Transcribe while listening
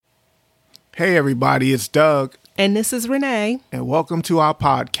Hey everybody, it's Doug. And this is Renee. And welcome to our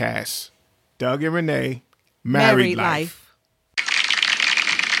podcast, Doug and Renee, Married Life.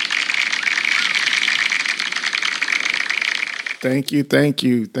 Thank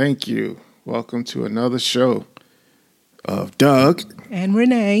you. Welcome to another show of Doug and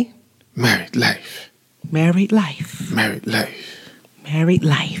Renee, Married Life. Married Life. Married Life. Married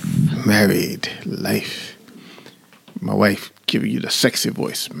Life. Married Life. My wife giving you the sexy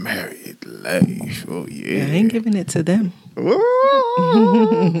voice, Married Life. Oh, yeah. I ain't giving it to them.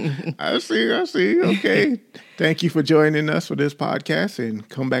 Oh, I see. Okay. Thank you for joining us for this podcast and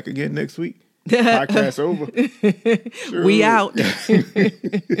come back again next week. Podcast over. Sure. We out.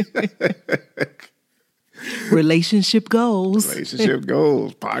 Relationship goals.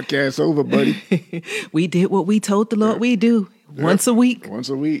 Podcast over, buddy. We did what we told the Lord we do once a week.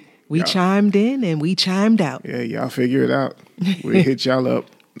 We chimed in and we chimed out. Yeah, y'all figure it out. We hit y'all up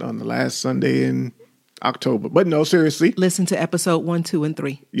on the last Sunday in October. But no, seriously. Listen to episode 1, 2, and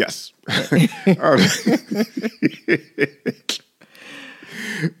 3. Yes.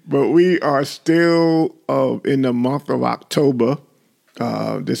 But we are still in the month of October.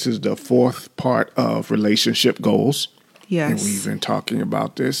 This is the fourth part of relationship goals. Yes. And we've been talking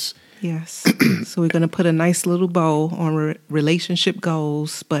about this. Yes. So we're going to put a nice little bow on relationship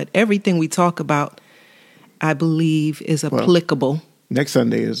goals. But everything we talk about, I believe, is applicable. Well, next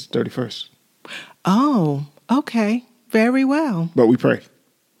Sunday is 31st. Oh, okay. Very well. But we pray.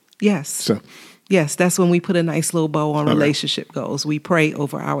 Yes. Yes, that's when we put a nice little bow on relationship goals. We pray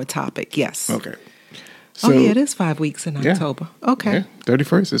over our topic. Yes. Okay. So, it is 5 weeks in October. Okay. Yeah,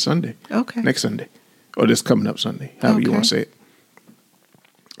 31st is Sunday. Okay. Next Sunday. Or this coming up Sunday, however you want to say it.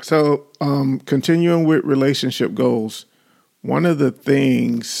 So, continuing with relationship goals, one of the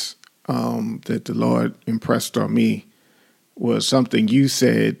things that the Lord impressed on me was something you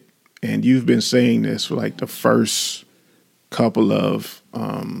said, and you've been saying this for like the first couple of,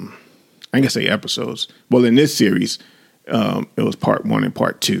 I can say episodes. Well, in this series, it was part 1 and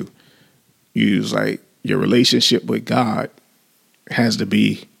part 2. You was like, your relationship with God has to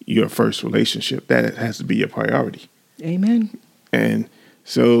be your first relationship. That has to be your priority. Amen. And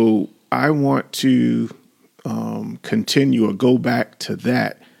so I want to continue or go back to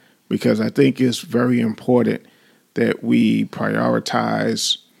that because I think it's very important that we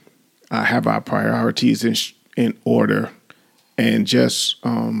prioritize, have our priorities in order, and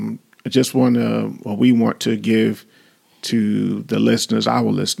we want to give to the listeners,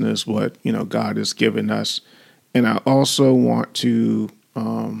 our listeners, what God has given us. And I also want to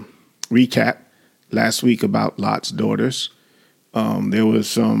recap last week about Lot's daughters. There was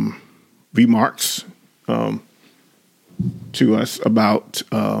some remarks to us about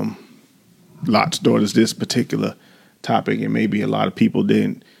Lot's daughters, this particular topic, and maybe a lot of people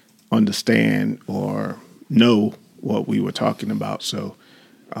didn't understand or know what we were talking about. So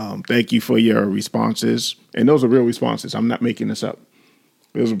thank you for your responses. And those are real responses. I'm not making this up.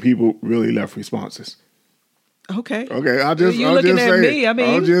 Those are people really left responses. Okay. I'll just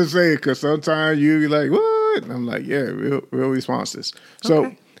say it because sometimes you're like, what? And I'm like, yeah, real responses.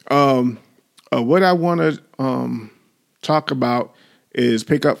 Okay. So what I want to talk about is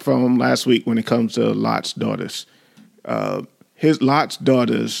pick up from last week when it comes to Lot's daughters. Lot's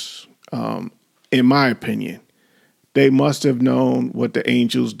daughters, in my opinion, they must have known what the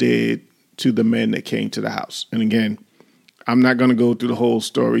angels did to the men that came to the house. And again, I'm not going to go through the whole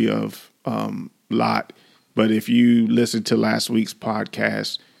story of Lot, but if you listen to last week's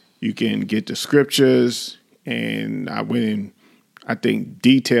podcast, you can get the scriptures. And I went in, I think,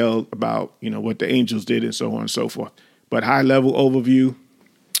 detail about, what the angels did and so on and so forth. But high level overview,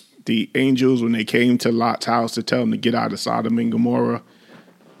 the angels, when they came to Lot's house to tell him to get out of Sodom and Gomorrah,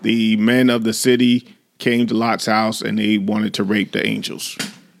 the men of the city came to Lot's house and they wanted to rape the angels.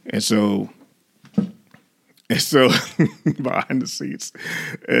 And so behind the scenes.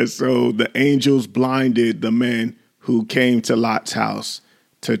 And so the angels blinded the men who came to Lot's house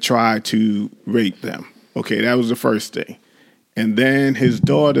to try to rape them. Okay, that was the first thing. And then his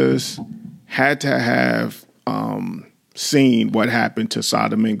daughters had to have seen what happened to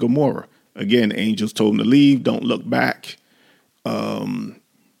Sodom and Gomorrah. Again, the angels told them to leave, don't look back. And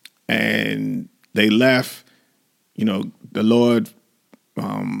they left, the Lord,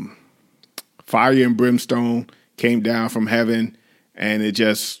 fire and brimstone came down from heaven and it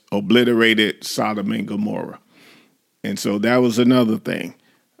just obliterated Sodom and Gomorrah. And so that was another thing.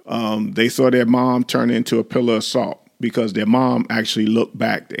 They saw their mom turn into a pillar of salt because their mom actually looked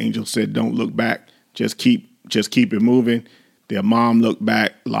back. The angel said, don't look back. Just keep it moving. Their mom looked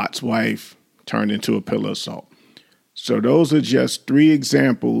back. Lot's wife turned into a pillar of salt. So those are just 3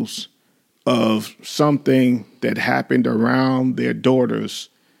 examples of something that happened around their daughters,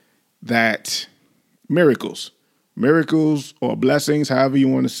 that miracles or blessings, however you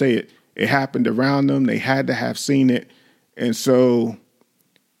want to say it, it happened around them. They had to have seen it. And so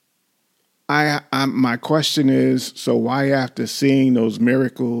my question is, so why after seeing those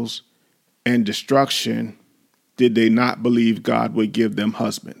miracles and destruction did they not believe God would give them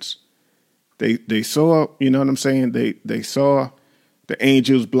husbands? They saw, you know what I'm saying? They saw the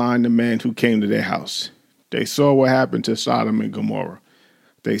angels blind the men who came to their house. They saw what happened to Sodom and Gomorrah.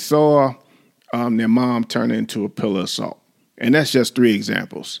 They saw their mom turn into a pillar of salt. And that's just 3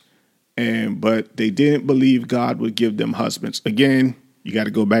 examples. But they didn't believe God would give them husbands. Again, you got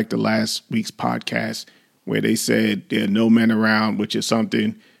to go back to last week's podcast where they said there are no men around, which is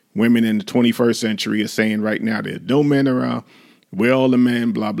something women in the 21st century are saying right now. There's no men around. We're all the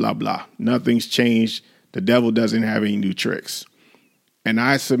men, blah, blah, blah. Nothing's changed. The devil doesn't have any new tricks. And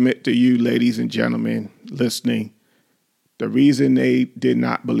I submit to you, ladies and gentlemen, listening, the reason they did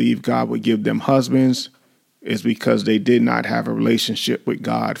not believe God would give them husbands is because they did not have a relationship with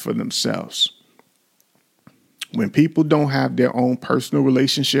God for themselves. When people don't have their own personal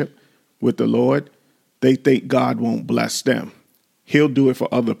relationship with the Lord, they think God won't bless them. He'll do it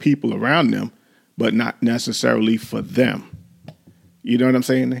for other people around them, but not necessarily for them. You know what I'm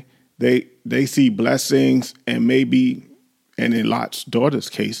saying? They see blessings, and maybe, and in Lot's daughter's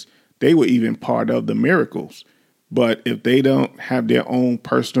case, they were even part of the miracles. But if they don't have their own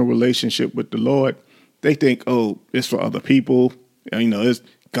personal relationship with the Lord, they think, oh, it's for other people. You know, it's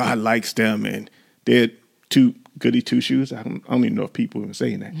God likes them, and they're too goody two shoes. I don't even know if people even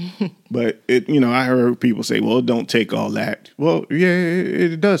saying that. But I heard people say, well, don't take all that. Well, yeah,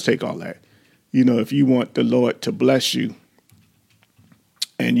 it does take all that. You know, if you want the Lord to bless you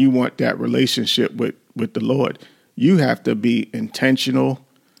and you want that relationship with the Lord, you have to be intentional.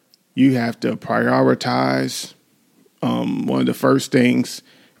 You have to prioritize. One of the first things,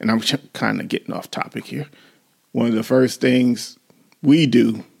 and I'm kind of getting off topic here. One of the first things we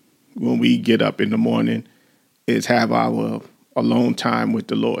do when we get up in the morning is have our alone time with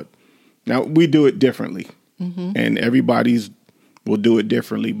the Lord. Now, we do it differently, and everybody's will do it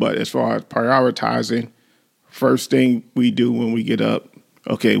differently. But as far as prioritizing, first thing we do when we get up,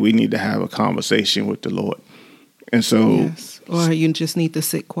 okay, we need to have a conversation with the Lord. And so, yes. Or you just need to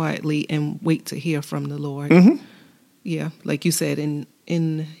sit quietly and wait to hear from the Lord. Yeah, like you said,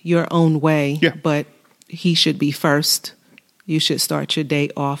 in your own way, but he should be first. You should start your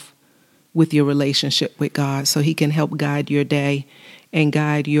day off with your relationship with God so he can help guide your day and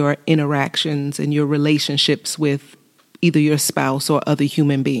guide your interactions and your relationships with either your spouse or other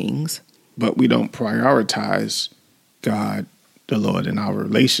human beings. But we don't prioritize God, the Lord, in our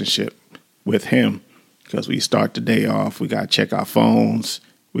relationship with him because we start the day off. We got to check our phones.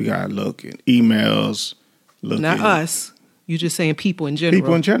 We got to look at emails. Not us. You're just saying people in general.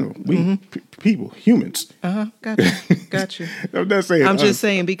 People in general. We people, humans. Got you. I'm not saying I'm just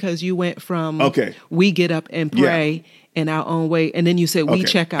saying because you went from we get up and pray in our own way, and then you said we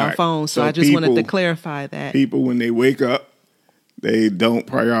check our phones. So I just wanted to clarify that. People, when they wake up, they don't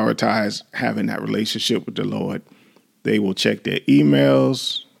prioritize having that relationship with the Lord. They will check their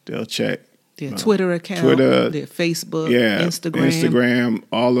emails. They'll check their Twitter account, their Facebook, Instagram,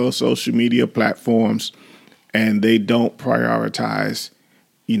 all those social media platforms. And they don't prioritize,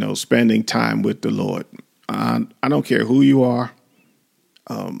 spending time with the Lord. I don't care who you are.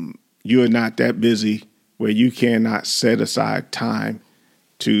 You are not that busy where you cannot set aside time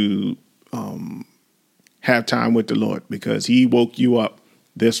to have time with the Lord because he woke you up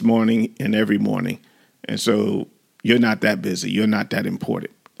this morning and every morning. And so you're not that busy. You're not that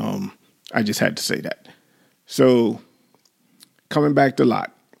important. I just had to say that. So coming back to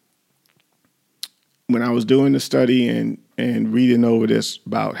Lot. When I was doing the study and reading over this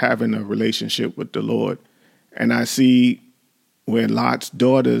about having a relationship with the Lord, and I see where Lot's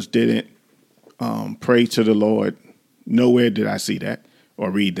daughters didn't pray to the Lord, nowhere did I see that or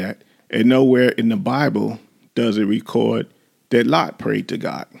read that. And nowhere in the Bible does it record that Lot prayed to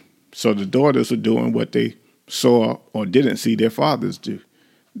God. So the daughters were doing what they saw or didn't see their fathers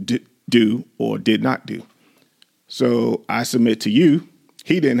do or did not do. So I submit to you,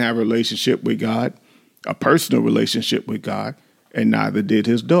 he didn't have a relationship with God, a personal relationship with God, and neither did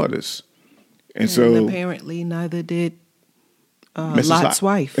his daughters. And so apparently neither did Lot's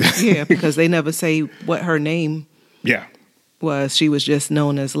wife. Yeah, because they never say what her name was. She was just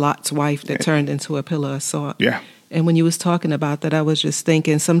known as Lot's wife that turned into a pillar of salt. Yeah. And when you was talking about that, I was just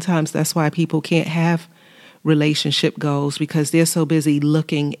thinking sometimes that's why people can't have relationship goes because they're so busy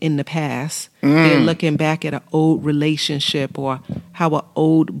looking in the past. They're looking back at an old relationship or how an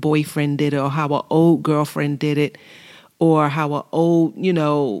old boyfriend did it or how an old girlfriend did it or how an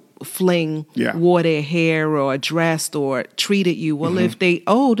old, fling wore their hair or dressed or treated you. Well, if they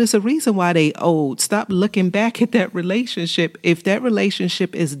old, there's a reason why they old. Stop looking back at that relationship. If that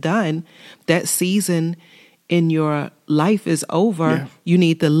relationship is done, that season in your life is over, you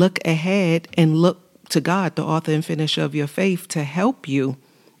need to look ahead and look to God, the author and finisher of your faith, to help you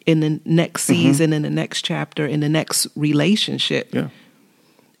in the next season, in the next chapter, in the next relationship. Yeah.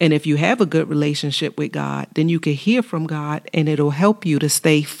 And if you have a good relationship with God, then you can hear from God and it'll help you to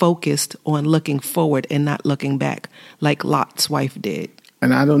stay focused on looking forward and not looking back like Lot's wife did.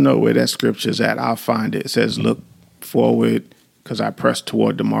 And I don't know where that scripture's at. I'll find it. It says, look forward because I press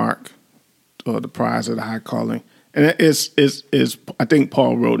toward the mark or the prize of the high calling. And it's I think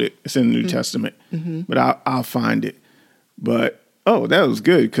Paul wrote it. It's in the New Testament, but I'll find it. But, that was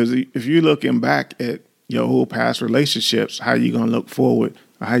good because if you're looking back at your whole past relationships, how you going to look forward?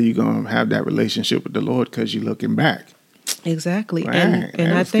 Or how you going to have that relationship with the Lord because you're looking back? Exactly. Man,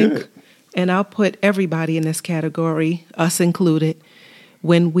 and I think, good. And I'll put everybody in this category, us included.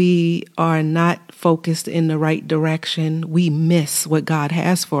 When we are not focused in the right direction, we miss what God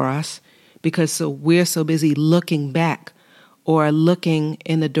has for us because we're so busy looking back or looking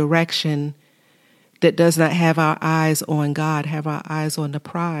in a direction that does not have our eyes on God, have our eyes on the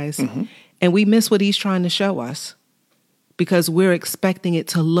prize. And we miss what he's trying to show us because we're expecting it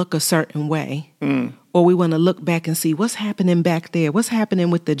to look a certain way. Or we want to look back and see what's happening back there. What's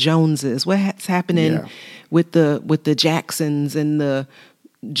happening with the Joneses? What's happening with the Jacksons and the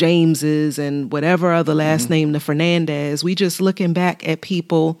Jameses and whatever other last name, the Fernandez. We just looking back at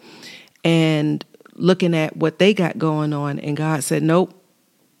people and looking at what they got going on. And God said, nope,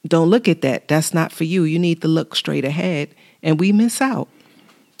 don't look at that. That's not for you. You need to look straight ahead. And we miss out.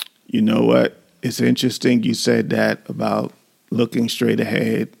 You know what? It's interesting you said that about looking straight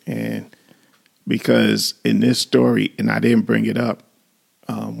ahead. And because in this story, and I didn't bring it up,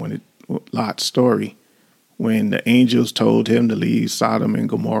 Lot's story, when the angels told him to leave Sodom and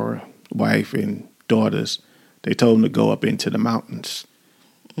Gomorrah, wife and daughters, they told him to go up into the mountains.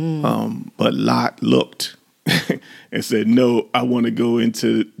 But Lot looked and said, no, I want to go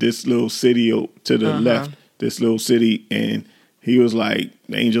into this little city to the left, this little city. And he was like,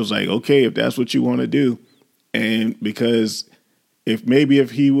 the angel's like, okay, if that's what you want to do. And because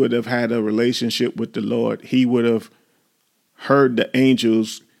if he would have had a relationship with the Lord, he would have heard the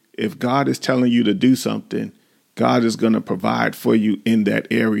angels. If God is telling you to do something, God is going to provide for you in that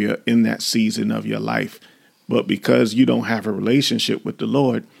area, in that season of your life. But because you don't have a relationship with the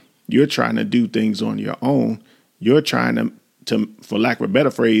Lord, you're trying to do things on your own. You're trying to, for lack of a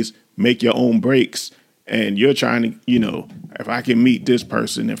better phrase, make your own breaks. And you're trying to, if I can meet this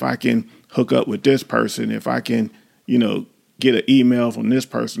person, if I can hook up with this person, if I can, get an email from this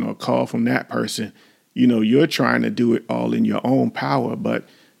person or a call from that person, you're trying to do it all in your own power. But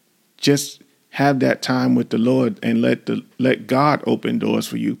just have that time with the Lord and let God open doors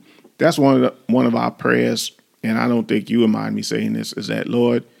for you. That's one of our prayers. And I don't think you would mind me saying this, is that,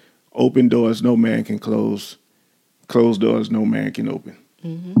 Lord, open doors no man can close. Closed doors no man can open.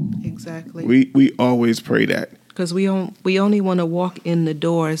 Exactly. We always pray that. Because we only want to walk in the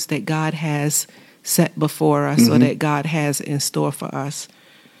doors that God has set before us or that God has in store for us.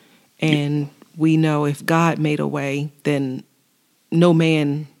 And we know if God made a way, then no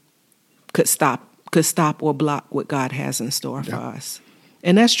man could stop or block what God has in store for us.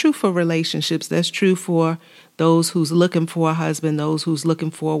 And that's true for relationships. That's true for those who's looking for a husband, those who's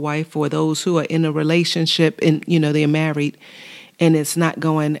looking for a wife, or those who are in a relationship and, they're married and it's not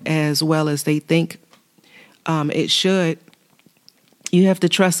going as well as they think it should. You have to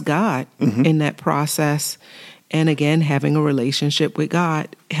trust God in that process. And again, having a relationship with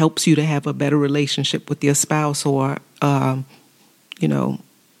God helps you to have a better relationship with your spouse or, I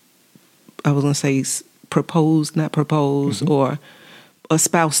was going to say proposed, not proposed, or a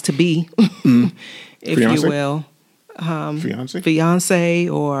spouse to be, if Fiancé? you will. Fiance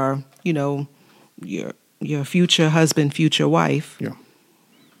or, your future husband, future wife. Yeah.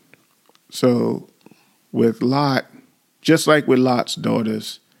 So with Lot, just like with Lot's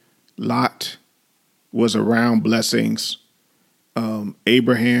daughters, Lot was around blessings.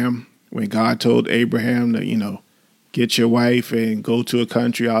 Abraham, when God told Abraham to, get your wife and go to a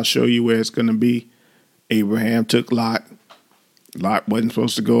country, I'll show you where it's going to be. Abraham took Lot. Lot wasn't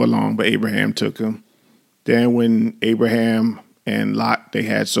supposed to go along, but Abraham took him. Then when Abraham and Lot, they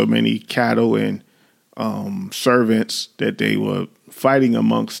had so many cattle and servants that they were fighting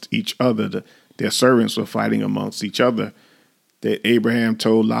amongst each other. their servants were fighting amongst each other, that Abraham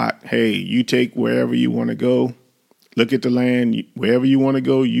told Lot, hey, you take wherever you want to go. Look at the land. Wherever you want to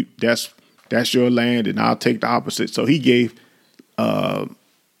go, that's your land, and I'll take the opposite. So he gave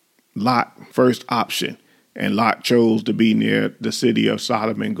Lot first option, and Lot chose to be near the city of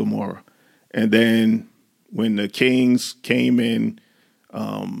Sodom and Gomorrah. And then when the kings came in,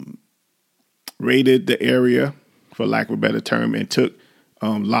 raided the area, for lack of a better term, and took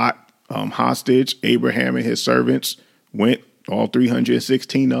Lot hostage, Abraham and his servants went, all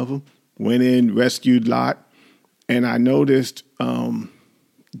 316 of them, went in, rescued Lot. And I noticed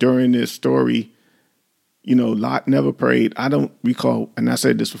during this story, Lot never prayed. I don't recall, and I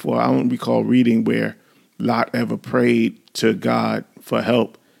said this before, I don't recall reading where Lot ever prayed to God for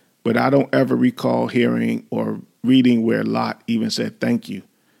help, but I don't ever recall hearing or reading where Lot even said thank you.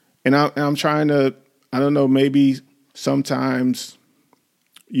 And I'm trying to, I don't know, maybe sometimes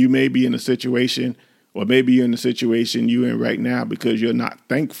you may be in a situation, or maybe you're in the situation you're in right now because you're not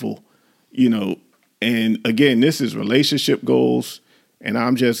thankful, And again, this is relationship goals, and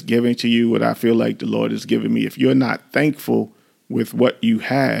I'm just giving to you what I feel like the Lord has given me. If you're not thankful with what you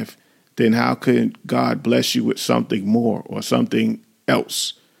have, then how could God bless you with something more or something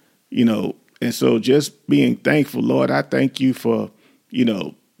else? And so just being thankful, Lord, I thank you for,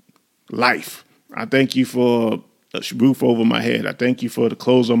 life. I thank you for a roof over my head. I thank you for the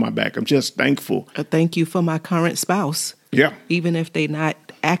clothes on my back. I'm just thankful. I thank you for my current spouse. Yeah. Even if they're not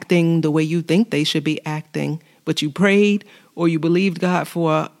acting the way you think they should be acting, but you prayed or you believed God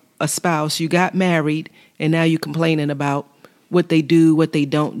for a spouse, you got married, and now you're complaining about what they do, what they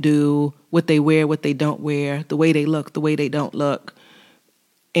don't do, what they wear, what they don't wear, the way they look, the way they don't look.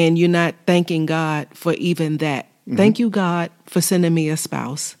 And you're not thanking God for even that. Mm-hmm. Thank you, God, for sending me a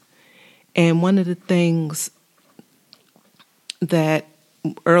spouse. And one of the things that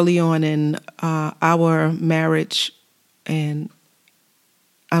early on in our marriage, and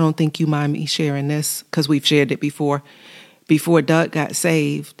I don't think you mind me sharing this because we've shared it before Doug got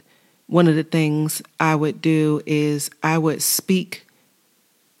saved, one of the things I would do is I would speak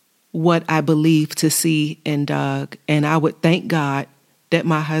what I believe to see in Doug, and I would thank God that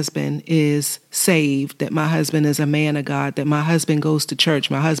my husband is saved, that my husband is a man of God, that my husband goes to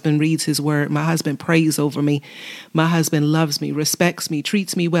church, my husband reads his word, my husband prays over me, my husband loves me, respects me,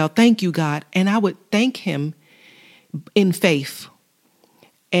 treats me well. Thank you, God. And I would thank him in faith.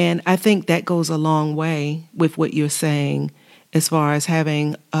 And I think that goes a long way with what you're saying as far as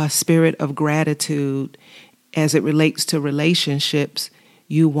having a spirit of gratitude as it relates to relationships.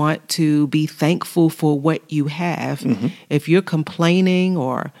 You want to be thankful for what you have. Mm-hmm. If you're complaining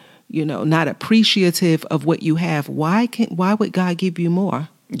or, not appreciative of what you have, why would God give you more?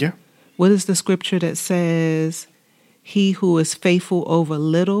 Yeah. What is the scripture that says, he who is faithful over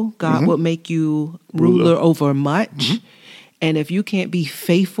little, God mm-hmm. will make you ruler over much? Mm-hmm. And if you can't be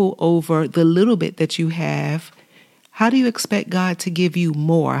faithful over the little bit that you have, how do you expect God to give you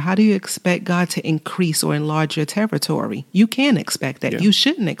more? How do you expect God to increase or enlarge your territory? You can't expect that. Yeah. You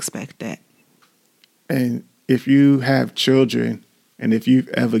shouldn't expect that. And if you have children, and if you've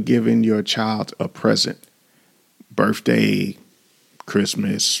ever given your child a present, birthday,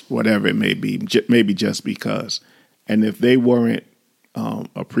 Christmas, whatever it may be, maybe just because, and if they weren't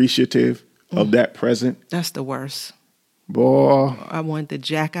appreciative of that present. That's the worst. Boy, I wanted to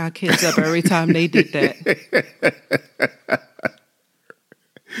jack our kids up every time they did that.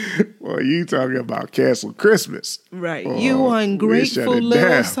 Well, you talking about cancel Christmas. Right. You ungrateful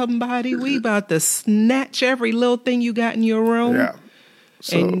little somebody. We about to snatch every little thing you got in your room. Yeah.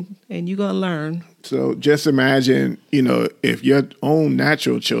 So, and you're going to learn. So just imagine, if your own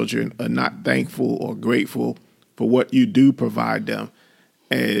natural children are not thankful or grateful for what you do provide them.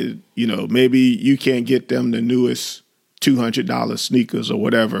 And, maybe you can't get them the newest $200 sneakers or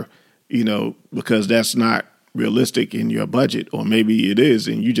whatever, because that's not realistic in your budget, or maybe it is,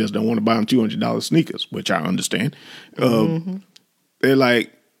 and you just don't want to buy them $200 sneakers, which I understand. Mm-hmm. They're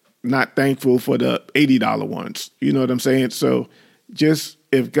like not thankful for the $80 ones. You know what I'm saying? So just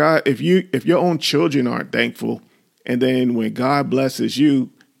if your own children aren't thankful, and then when God blesses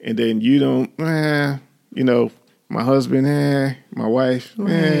you, and then you don't, my husband, my wife,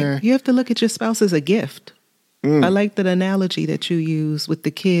 right. You have to look at your spouse as a gift. I like that analogy that you use with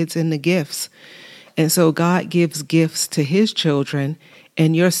the kids and the gifts. And so God gives gifts to his children,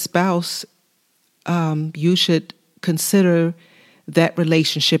 and your spouse, you should consider that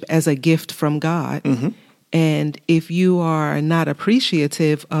relationship as a gift from God. Mm-hmm. And if you are not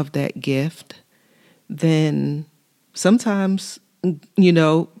appreciative of that gift, then sometimes,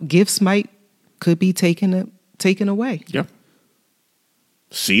 gifts could be taken away. Yeah.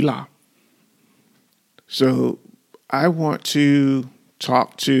 Selah. So I want to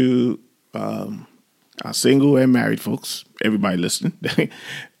talk to our single and married folks, everybody listening,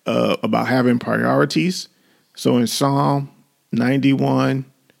 about having priorities. So in Psalm 91,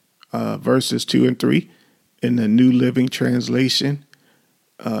 verses 2 and 3, in the New Living Translation,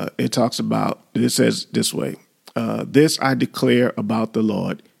 it talks about, it says this way, this I declare about the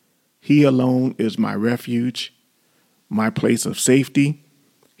Lord. He alone is my refuge, my place of safety.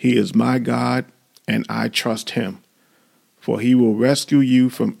 He is my God, and I trust him. For he will rescue you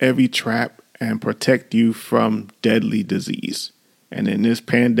from every trap and protect you from deadly disease. And in this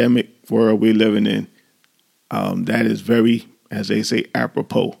pandemic world we're living in, that is very, as they say,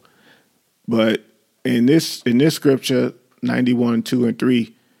 apropos. But in this scripture, 91, 2 and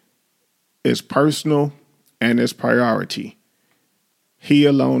 3, is personal and it's priority. He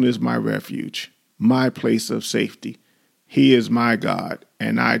alone is my refuge, my place of safety. He is my God,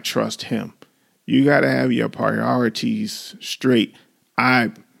 and I trust him. You got to have your priorities straight.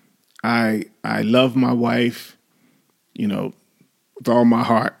 I love my wife, with all my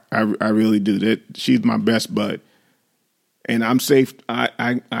heart. I really do. That she's my best bud, and I'm safe.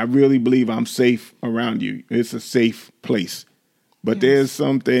 I really believe I'm safe around you. It's a safe place. But yes, there's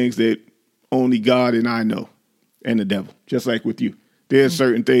some things that only God and I know, and the devil. Just like with you, there's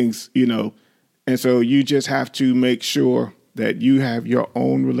certain things, and so you just have to make sure that you have your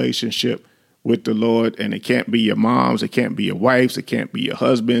own relationship with the Lord, and it can't be your mom's, it can't be your wife's, it can't be your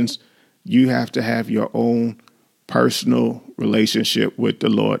husband's. You have to have your own personal relationship with the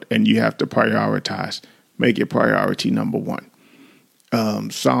Lord, and you have to prioritize. Make it priority number one.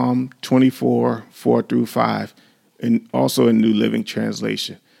 Psalm 24, 4 through 5, and also in New Living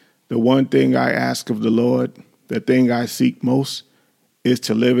Translation. The one thing I ask of the Lord, the thing I seek most, is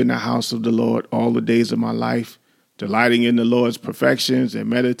to live in the house of the Lord all the days of my life, delighting in the Lord's perfections and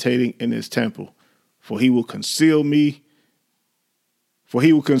meditating in his temple. For he will conceal me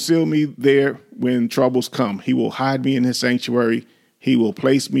there when troubles come. He will hide me in his sanctuary. He will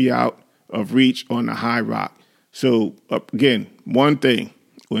place me out of reach on the high rock. So again, one thing,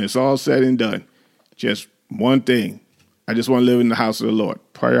 when it's all said and done, just one thing. I just want to live in the house of the Lord.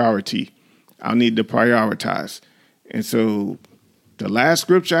 Priority. I'll need to prioritize. And so the last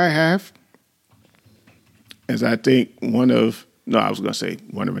scripture I have is, I think, one of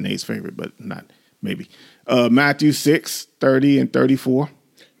Renee's favorite, but not maybe. Matthew 6, 30 and 34.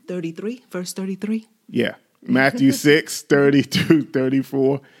 33, verse 33. Yeah. Matthew 6, 30 to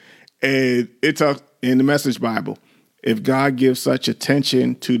 34. And it talks in the Message Bible. If God gives such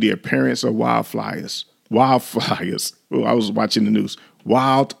attention to the appearance of wildflowers, oh, I was watching the news,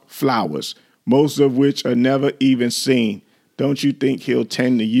 wildflowers, most of which are never even seen, don't you think he'll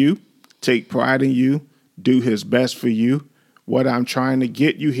tend to you, take pride in you, do his best for you? What I'm trying to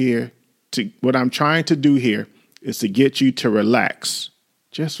do here is to get you to relax.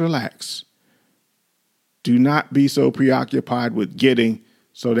 Just relax. Do not be so preoccupied with getting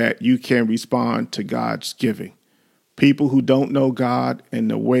so that you can respond to God's giving. People who don't know God and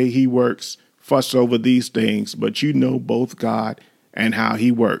the way he works fuss over these things, but you know both God and how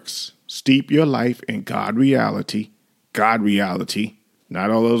he works. Steep your life in God reality, not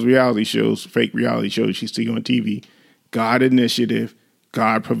all those reality shows, fake reality shows you see on TV. God initiative,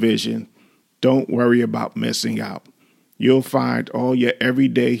 God provision. Don't worry about missing out. You'll find all your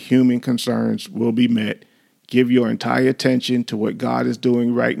everyday human concerns will be met. Give your entire attention to what God is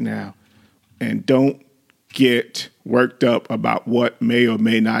doing right now, and don't get worked up about what may or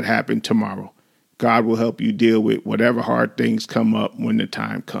may not happen tomorrow. God will help you deal with whatever hard things come up when the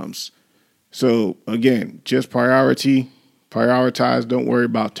time comes. So again, just prioritize. Don't worry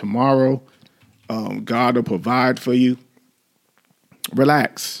about tomorrow. God will provide for you.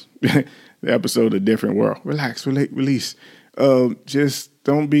 Relax. The episode of Different World. Relax, release. Just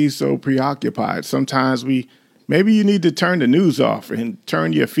don't be so preoccupied. Sometimes maybe you need to turn the news off and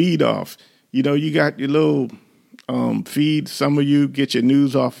turn your feed off. You got your little feed. Some of you get your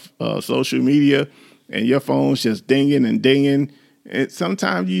news off social media and your phone's just dinging and dinging. And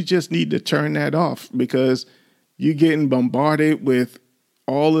sometimes you just need to turn that off because you're getting bombarded with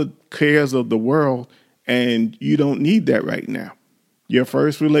all the cares of the world, and you don't need that right now. Your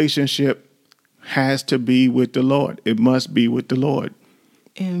first relationship has to be with the Lord. It must be with the Lord.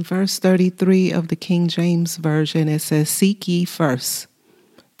 In verse 33 of the King James Version, it says, "Seek ye first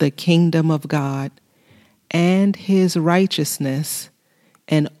the kingdom of God and his righteousness,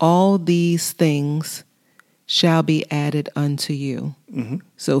 and all these things shall be added unto you." Mm-hmm.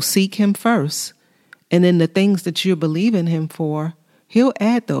 So seek him first, and then the things that you're believing him for, he'll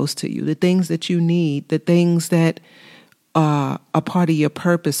add those to you. The things that you need, the things that are a part of your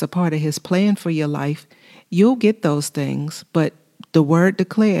purpose, a part of his plan for your life, you'll get those things. But the word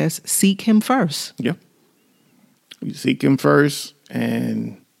declares, seek him first. Yeah. You seek him first,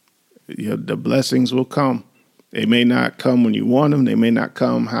 and the blessings will come. They may not come when you want them. They may not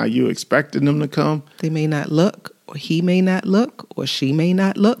come how you expected them to come. They may not look, or he may not look, or she may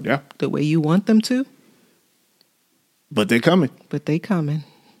not look the way you want them to. But they're coming.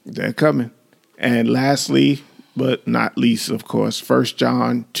 They're coming. And lastly, but not least, of course, 1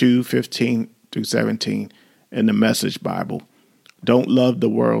 John 2:15 through 17 in the Message Bible. Don't love the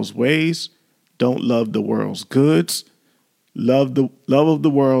world's ways. Don't love the world's goods. Love of the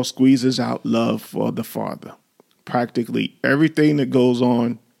world squeezes out love for the Father. Practically everything that goes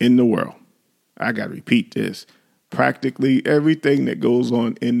on in the world. I got to repeat this. Practically everything that goes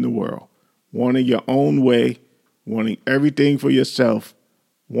on in the world. Wanting your own way, wanting everything for yourself,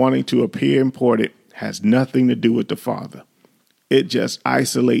 wanting to appear important has nothing to do with the Father. It just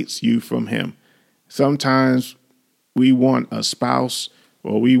isolates you from him. Sometimes we want a spouse,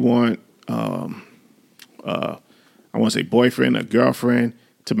 or we want, I want to say boyfriend or girlfriend.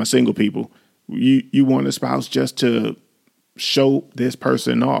 To my single people, you want a spouse just to show this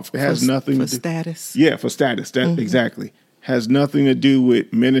person off. It has nothing to do. For status. Yeah, for status. That exactly. Has nothing to do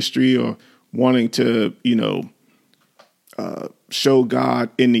with ministry or wanting to, show God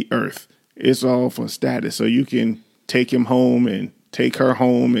in the earth. It's all for status. So you can take him home and take her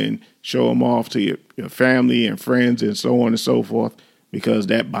home and show him off to your family and friends and so on and so forth, because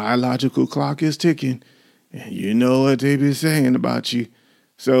that biological clock is ticking and you know what they be saying about you.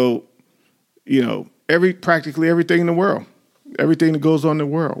 So, practically everything in the world, everything that goes on in the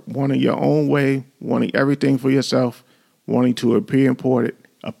world, wanting your own way, wanting everything for yourself, wanting to appear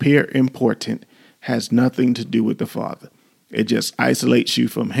important has nothing to do with the Father. It just isolates you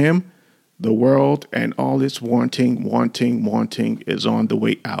from him. The world and all its wanting is on the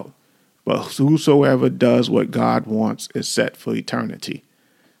way out. But whosoever does what God wants is set for eternity.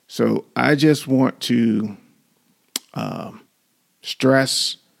 So I just want to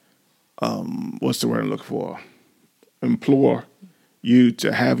stress, what's the word I'm looking for? Implore you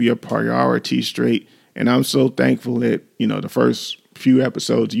to have your priorities straight. And I'm so thankful that, the first few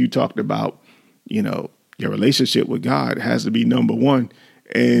episodes you talked about, your relationship with God has to be number one.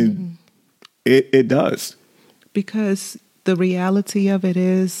 And it does. Because the reality of it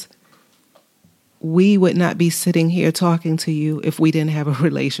is, we would not be sitting here talking to you if we didn't have a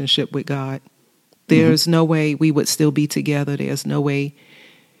relationship with God. There's no way we would still be together. There's no way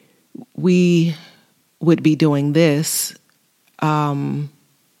we would be doing this,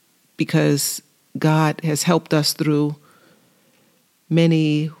 because God has helped us through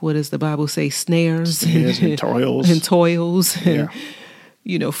many, what does the Bible say, snares and toils and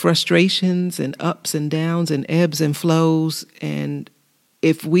frustrations and ups and downs and ebbs and flows. And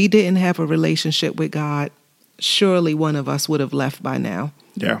if we didn't have a relationship with God, surely one of us would have left by now.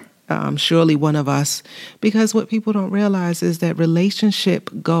 Yeah. Surely one of us, because what people don't realize is that real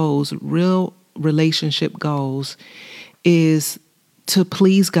relationship goals is to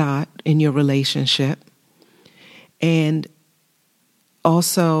please God in your relationship. And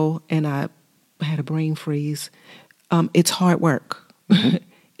also, and I had a brain freeze, it's hard work.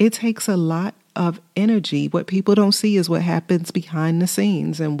 It takes a lot of energy. What people don't see is what happens behind the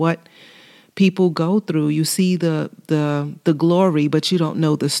scenes and what people go through. You see the glory, but you don't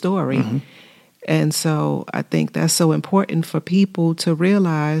know the story. And so I think that's so important for people to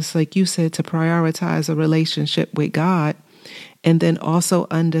realize, like you said, to prioritize a relationship with God. And then also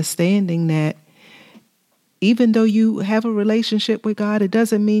understanding that even though you have a relationship with God, it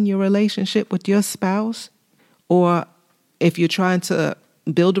doesn't mean your relationship with your spouse, or if you're trying to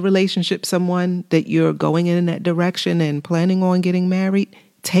build a relationship with someone that you're going in that direction and planning on getting married,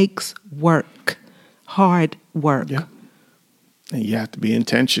 takes work, hard work. Yeah. And you have to be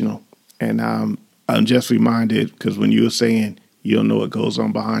intentional. And I'm just reminded, because when you were saying you don't know what goes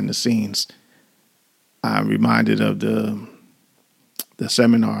on behind the scenes, I'm reminded of the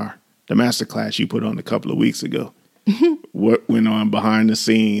seminar, the masterclass you put on a couple of weeks ago. What went on behind the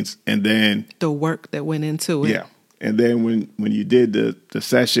scenes, and then the work that went into it. Yeah. And then when you did the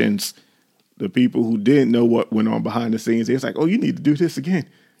sessions, the people who didn't know what went on behind the scenes, it's like, oh, you need to do this again.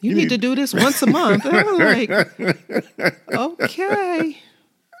 You need to do this once a month. And I'm like, okay.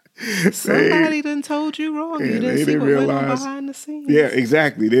 Somebody done told you wrong. You didn't see what went on behind the scenes. Yeah,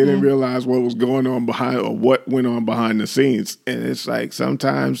 exactly. They didn't realize what was going on behind, or what went on behind the scenes. And it's like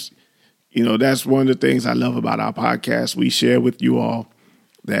sometimes, that's one of the things I love about our podcast. We share with you all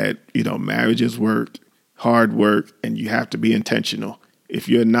that, marriage is work, hard work, and you have to be intentional. If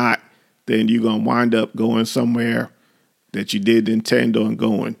you're not, then you're going to wind up going somewhere that you didn't intend on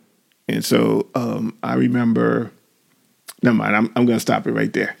going. And so I remember, never mind, I'm going to stop it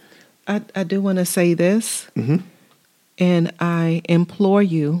right there. I do want to say this, and I implore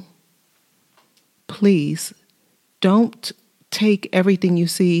you, please don't take everything you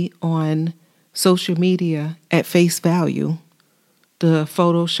see on social media at face value. The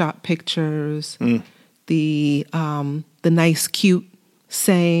Photoshop pictures, the nice, cute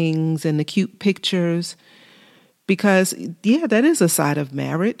sayings and the cute pictures, because that is a side of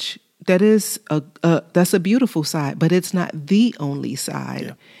marriage. That's a beautiful side, but it's not the only side.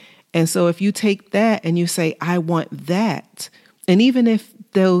 Yeah. And so if you take that and you say, I want that, and even if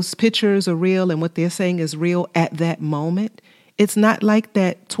those pictures are real and what they're saying is real at that moment, it's not like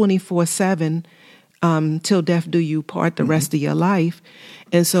that 24/7 till death do you part the rest of your life.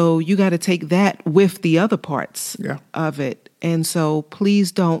 And so you got to take that with the other parts of it. And so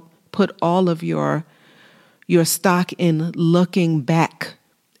please don't put all of your stock in looking back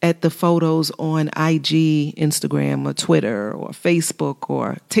at the photos on IG, Instagram, or Twitter, or Facebook,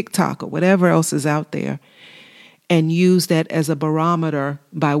 or TikTok, or whatever else is out there, and use that as a barometer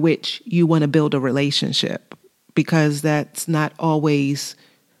by which you want to build a relationship, because that's not always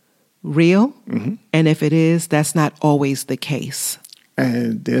real. And if it is, that's not always the case.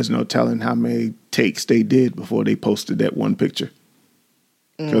 And there's no telling how many takes they did before they posted that one picture.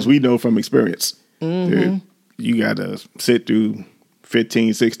 Because we know from experience, you got to sit through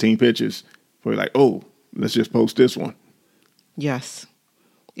 15, 16 pictures for like, oh, let's just post this one. Yes.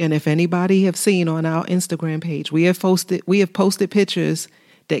 And if anybody have seen on our Instagram page, we have posted pictures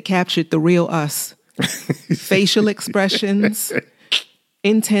that captured the real us. Facial expressions,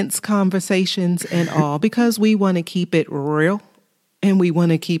 intense conversations, and all, because we want to keep it real and we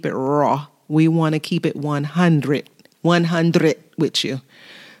want to keep it raw. We want to keep it 100 with you.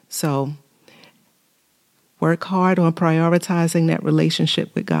 So work hard on prioritizing that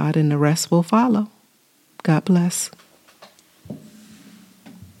relationship with God, and the rest will follow. God bless.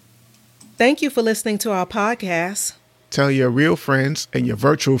 Thank you for listening to our podcast. Tell your real friends and your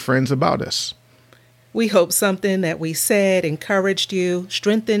virtual friends about us. We hope something that we said encouraged you,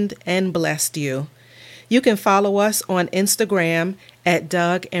 strengthened, and blessed you. You can follow us on Instagram at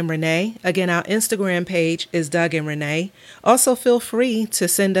Doug and Renee. Again, our Instagram page is Doug and Renee. Also, feel free to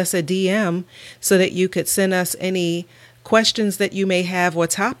send us a DM so that you could send us any questions that you may have or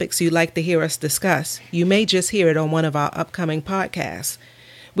topics you'd like to hear us discuss. You may just hear it on one of our upcoming podcasts.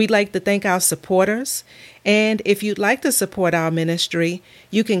 We'd like to thank our supporters. And if you'd like to support our ministry,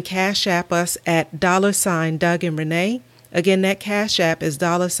 you can Cash App us at $ Doug and Renee. Again, that Cash App is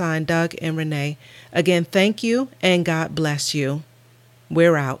 $ Doug and Renee. Again, thank you and God bless you.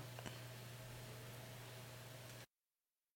 We're out.